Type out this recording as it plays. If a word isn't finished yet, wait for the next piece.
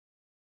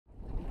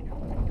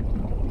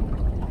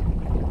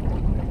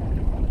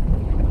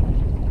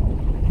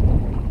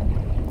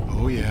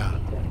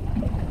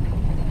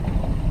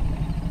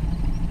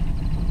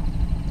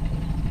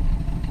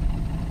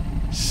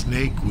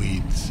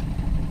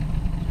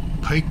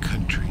pike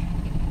country.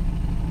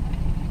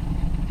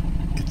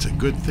 It's a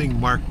good thing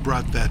Mark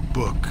brought that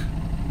book.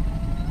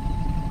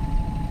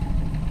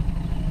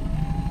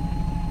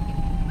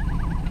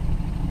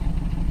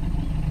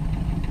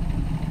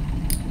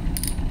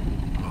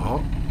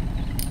 Oh,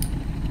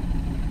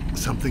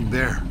 something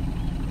there.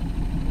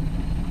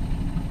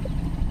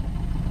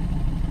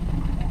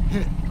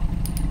 Hit,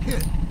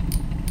 hit.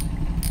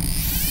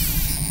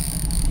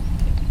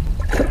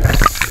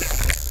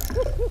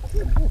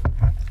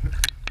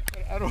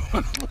 I don't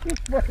want to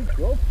lose my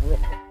GoPro.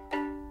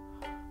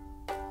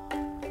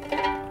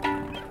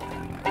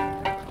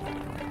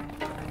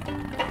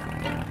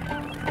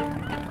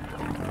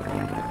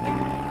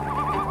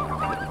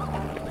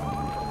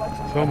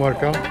 So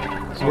Marco,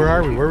 where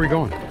are we? Where are we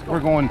going? We're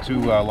going to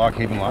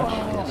Lochaven Lodge.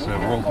 It's a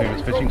world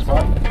famous fishing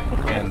spot,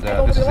 and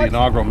this is the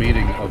inaugural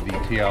meeting of the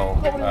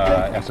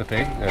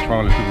TLSFA,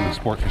 Toronto Lithuanian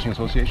Sport Fishing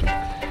Association,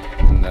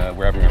 and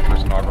we're having our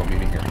first inaugural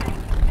meeting here.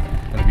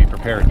 And to be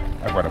prepared,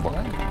 I brought a book.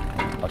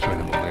 I'll show you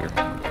the book later.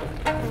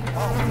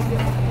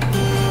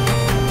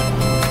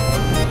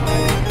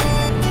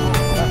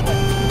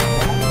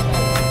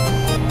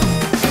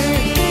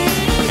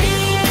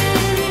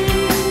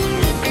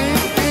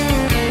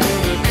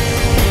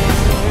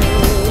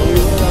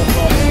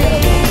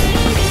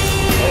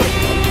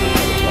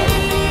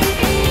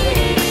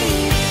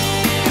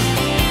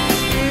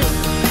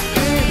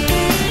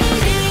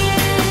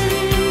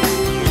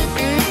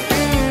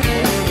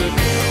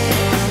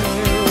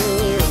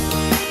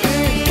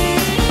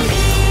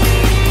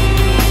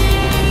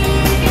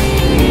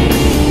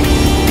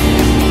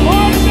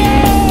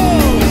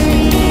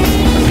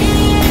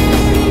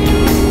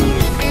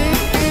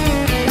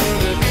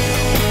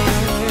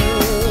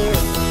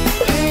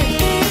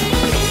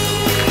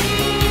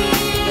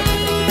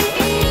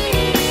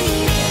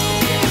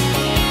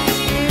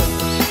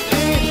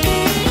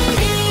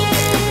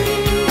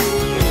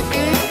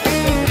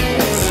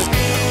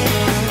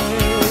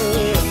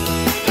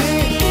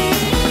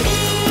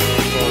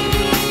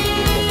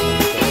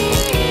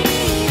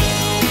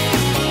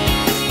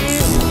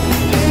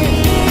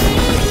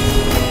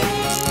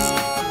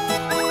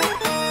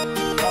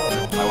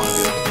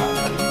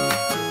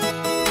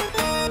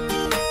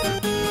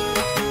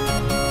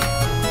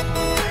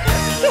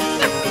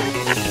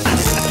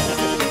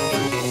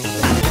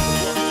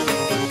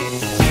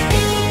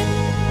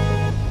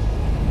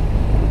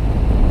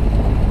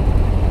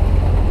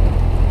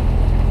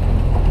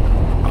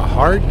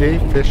 Hard day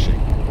fishing.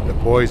 The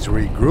boys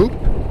regroup,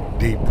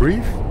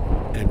 debrief,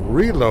 and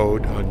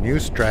reload on new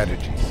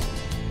strategies.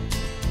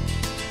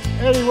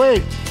 Eddie,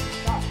 wait!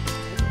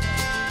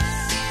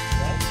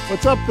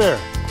 What's up there?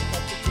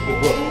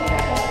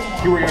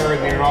 Here we are in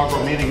the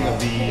inaugural meeting of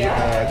the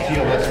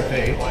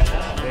TLSFA,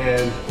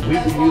 and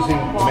we've been using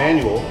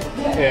manual,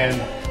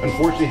 and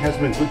unfortunately it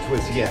hasn't been good to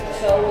us yet,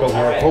 but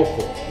we're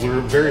hopeful.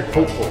 We're very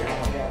hopeful.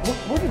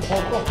 What did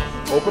Paul go?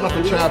 Open up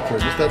a chapter,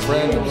 just at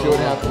random, see what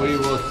happens. We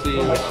will see.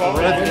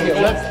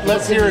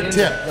 Let's hear a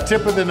tip.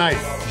 Tip of the night.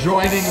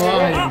 Joining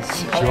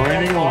lines.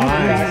 Joining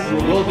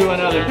lines. We'll do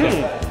another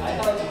tip.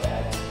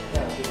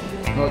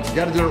 No, you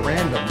got to do it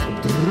random.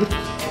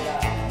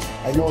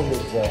 I know his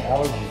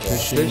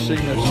allergies.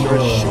 Fishing the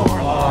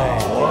shoreline.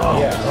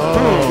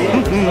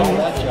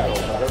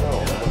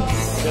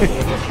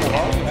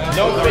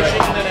 No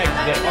fishing the next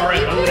day. All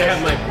right, I'm going to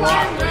have my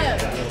broccoli.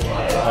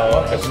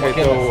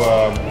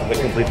 The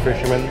Complete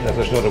Fisherman, as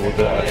I showed with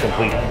the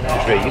Complete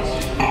Žvejys.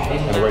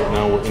 And right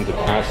now we're into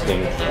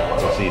casting.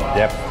 Let's see,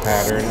 depth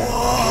pattern,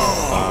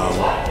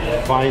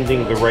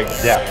 finding the right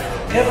depth.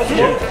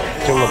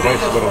 Čia labai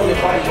svarbu.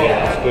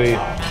 Paskui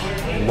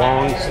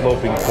long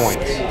sloping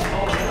points.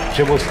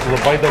 Čia bus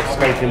labai daug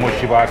skaitimo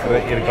šį vakarą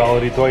ir gal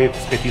rytoj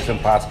skaitysim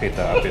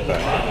paskaitą apie tą.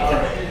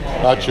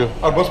 Ačiū.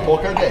 Ar bus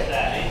pokalbiai?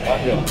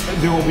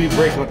 There will be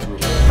breakout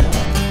groups.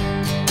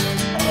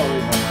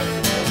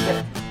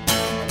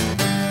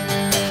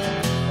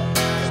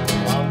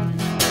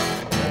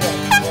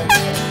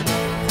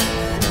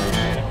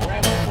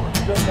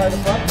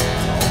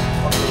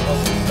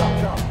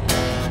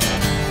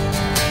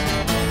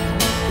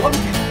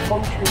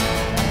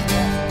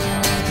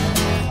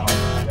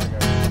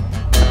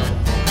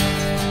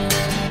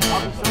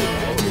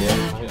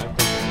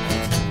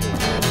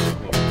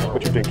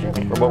 What you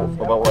thinking?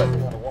 About what?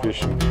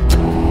 Fishing.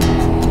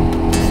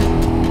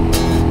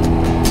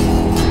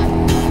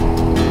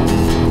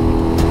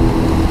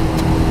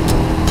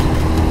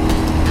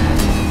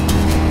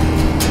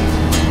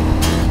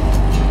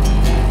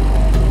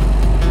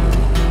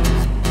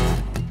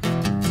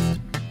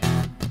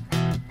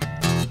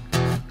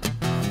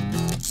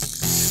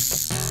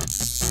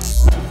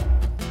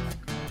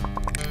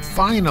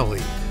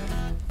 Finally,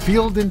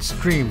 Field and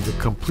Stream, the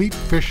Complete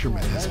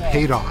Fisherman, has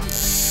paid off.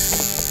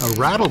 A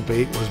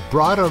rattlebait was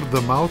brought out of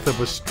the mouth of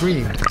a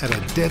stream at a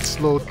dead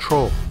slow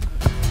troll.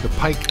 The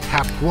pike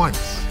tapped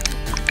once,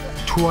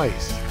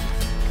 twice,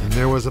 and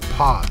there was a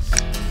pause.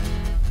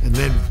 And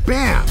then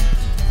bam!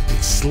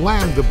 It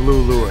slammed the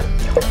blue lure.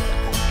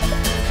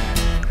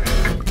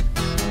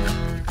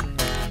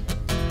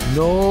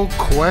 No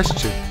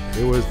question,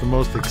 It was the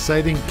most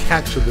exciting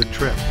catch of the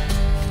trip.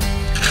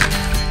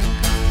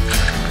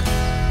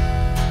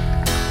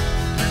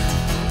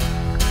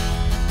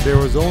 There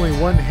was only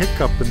one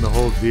hiccup in the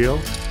whole deal.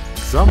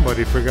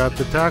 Somebody forgot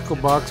the tackle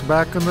box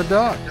back in the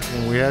dock,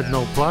 and we had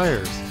no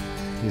pliers.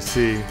 You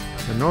see,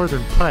 the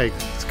northern pike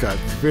has got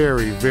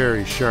very,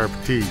 very sharp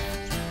teeth,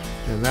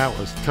 and that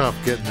was tough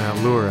getting that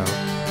lure out.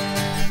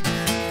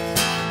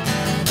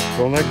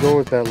 Don't let go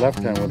with that left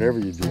hand, whatever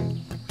you do.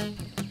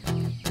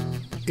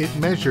 It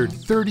measured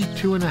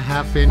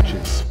 32.5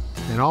 inches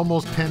and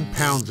almost 10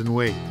 pounds in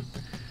weight.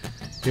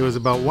 It was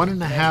about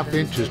 1.5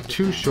 inches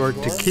too short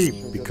to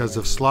keep because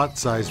of slot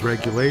size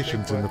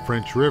regulations in the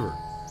French River.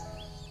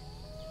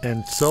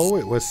 And so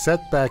it was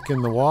set back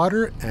in the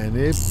water and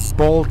it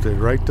bolted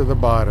right to the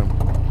bottom.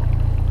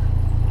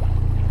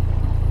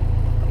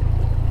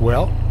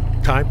 Well,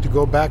 time to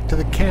go back to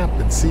the camp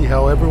and see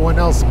how everyone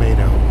else made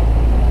out.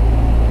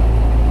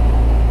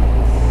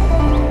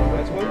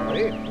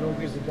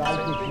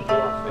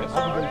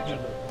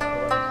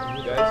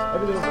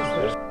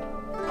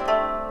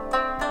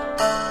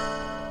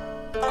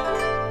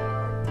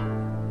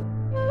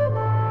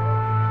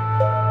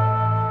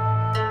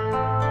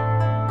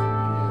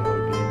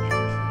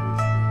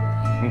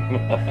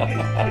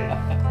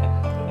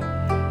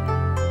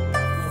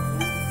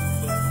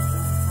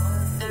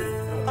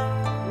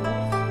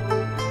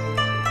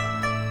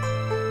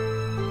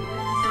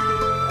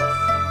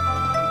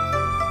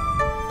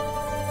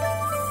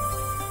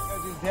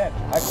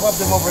 I clubbed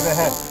him over the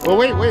head. Well,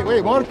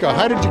 wait, Monica,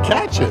 how did you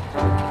catch it?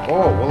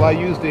 Oh, well, I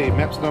used a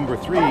MEPS number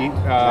 3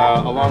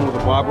 along with a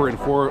bobber and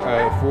four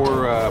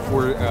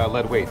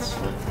lead weights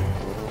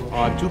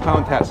on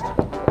 2-pound test.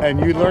 And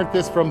you learned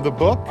this from the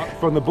book?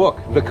 From the book,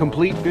 The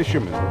Complete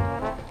Fisherman.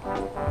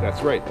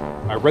 That's right.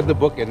 I read the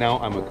book and now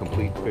I'm a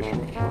complete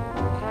fisherman.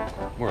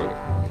 More like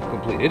a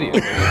complete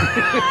idiot.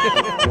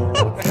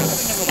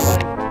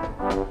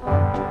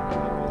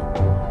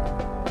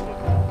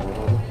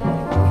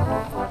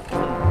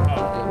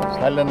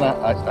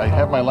 I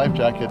have my life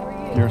jacket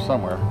here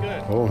somewhere.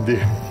 Good. Oh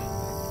dear.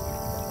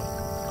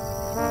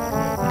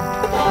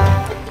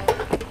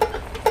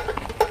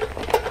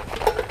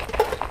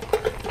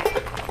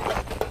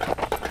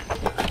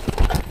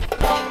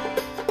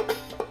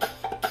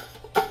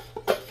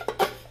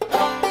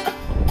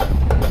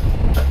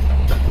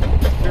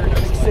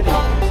 So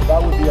that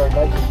would be our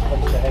night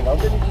place to hang out.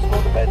 Then you just go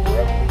to bed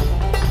forever.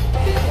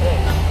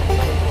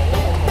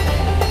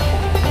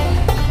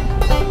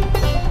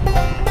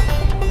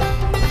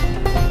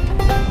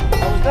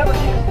 Never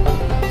here.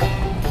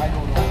 I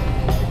don't know.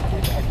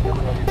 I've never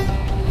heard it.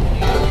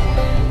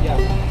 Yeah.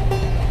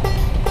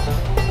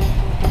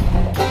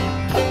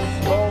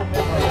 Slow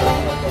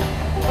memory.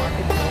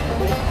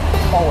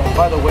 Oh, and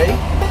by the way,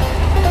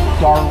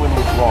 Darwin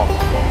was wrong.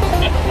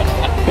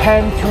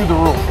 Pen through the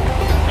roof.